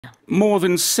More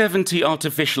than 70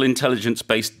 artificial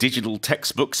intelligence-based digital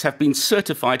textbooks have been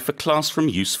certified for classroom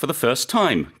use for the first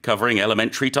time, covering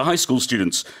elementary to high school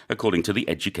students, according to the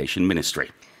Education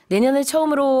Ministry. 내년에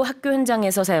처음으로 학교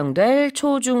현장에서 사용될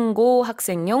초중고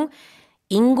학생용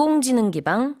인공지능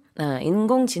기반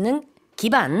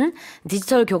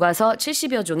디지털 교과서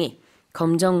 70여 종이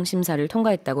검정 심사를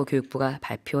통과했다고 교육부가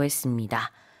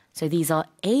발표했습니다. So these are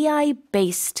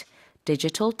AI-based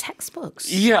digital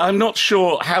textbooks. Yeah, I'm not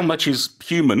sure how much is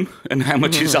human and how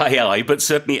much is AI, but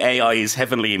certainly AI is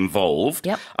heavily involved.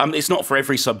 Yep. It's not for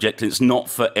every subject. It's not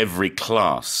for every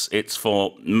class. It's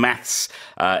for maths,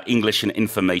 English and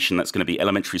information. That's going to be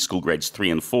elementary school grades 3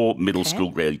 and 4, middle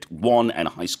school grade 1 and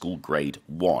high school grade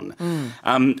 1.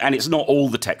 And it's not all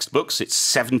the textbooks. It's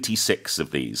 76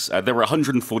 of these. There were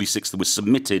 146 that were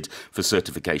submitted for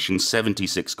certification.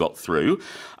 76 got through.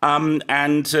 And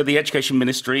the Education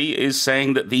Ministry is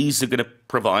saying that these are going to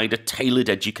provide a tailored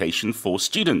education for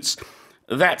students.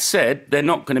 That said, they're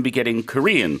not going to be getting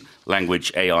Korean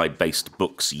language AI-based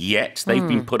books yet. They've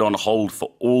been put on hold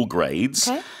for all grades.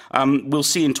 Okay. We'll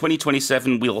see in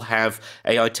 2027 we'll have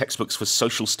AI textbooks for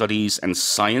social studies and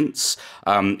science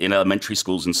in elementary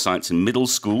schools and science in middle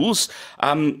schools.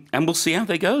 And we'll see how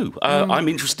they go. I'm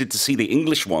interested to see the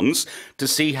English ones to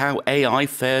see how AI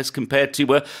fares compared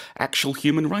to an actual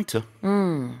human writer.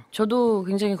 저도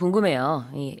굉장히 궁금해요.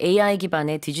 이 AI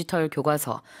기반의 디지털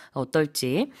교과서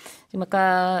어떨지. 지금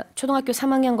아까 초등학교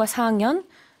 3학년과 4학년,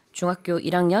 중학교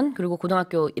 1학년, 그리고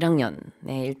고등학교 1학년.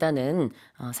 네, 일단은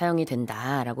사용이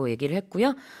된다라고 얘기를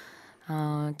했고요.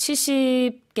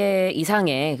 70개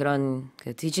이상의 그런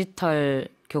그 디지털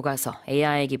교과서,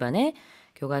 AI 기반의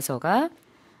교과서가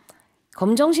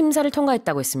검정 심사를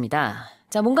통과했다고 했습니다.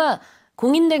 자, 뭔가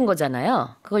공인된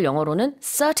거잖아요. 그걸 영어로는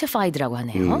certified라고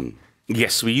하네요.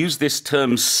 Yes, we use this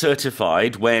term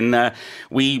certified when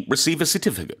we receive a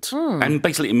certificate. And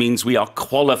basically it means we are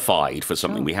qualified for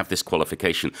something. We have this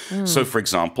qualification. So, for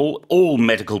example, all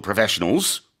medical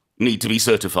professionals need to be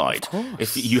certified.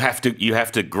 If you have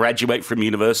to graduate from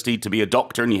university to be a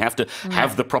doctor, and you have to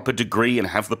have the proper degree and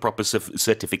have the proper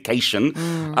certification.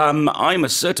 I'm a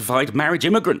certified marriage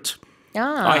immigrant.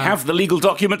 I have the legal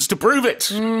documents to prove it.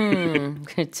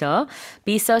 그렇죠.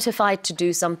 Be certified to do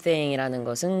something이라는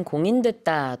것은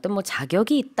공인됐다, 또 뭐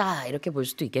자격이 있다 이렇게 볼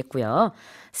수도 있겠고요.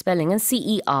 스펠링은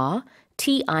CERTIFIED.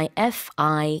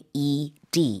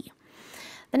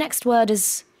 The next word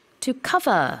is to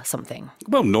cover something.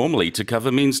 Well, normally to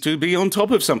cover means to be on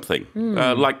top of something,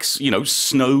 like,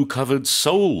 snow-covered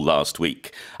Seoul last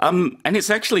week. And it's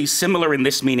actually similar in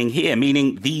this meaning here,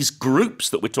 meaning these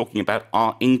groups that we're talking about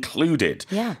are included.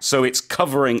 Yeah. So it's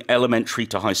covering elementary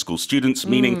to high school students,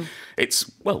 meaning it's,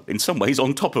 well, in some ways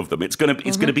on top of them. It's going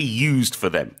to be used for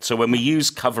them. So when we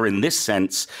use cover in this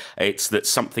sense, it's that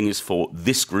something is for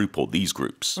this group or these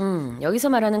groups. 여기서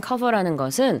말하는 cover라는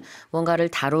것은 뭔가를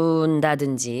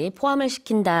다룬다든지 포함을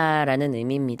시킨다라는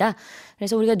의미입니다.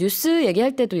 그래서 우리가 뉴스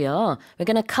얘기할 때도요. We're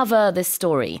gonna cover this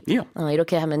story. Yeah.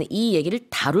 이렇게 하면 이 얘기를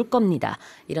다룰 겁니다.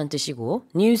 이런 뜻이고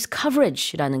news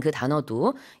coverage라는 그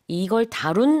단어도 이걸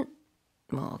다룬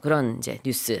뭐 그런 이제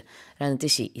뉴스라는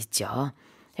뜻이 있죠.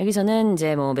 여기서는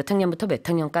이제 뭐 몇 학년부터 몇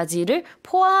학년까지를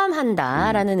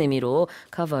포함한다라는 의미로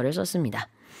cover를 썼습니다.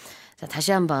 자,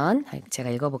 다시 한번 제가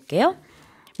읽어볼게요.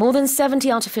 More than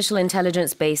 70 artificial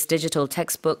intelligence-based digital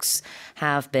textbooks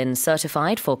have been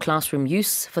certified for classroom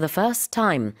use for the first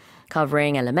time,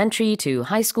 covering elementary to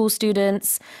high school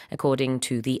students, according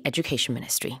to the Education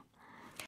Ministry.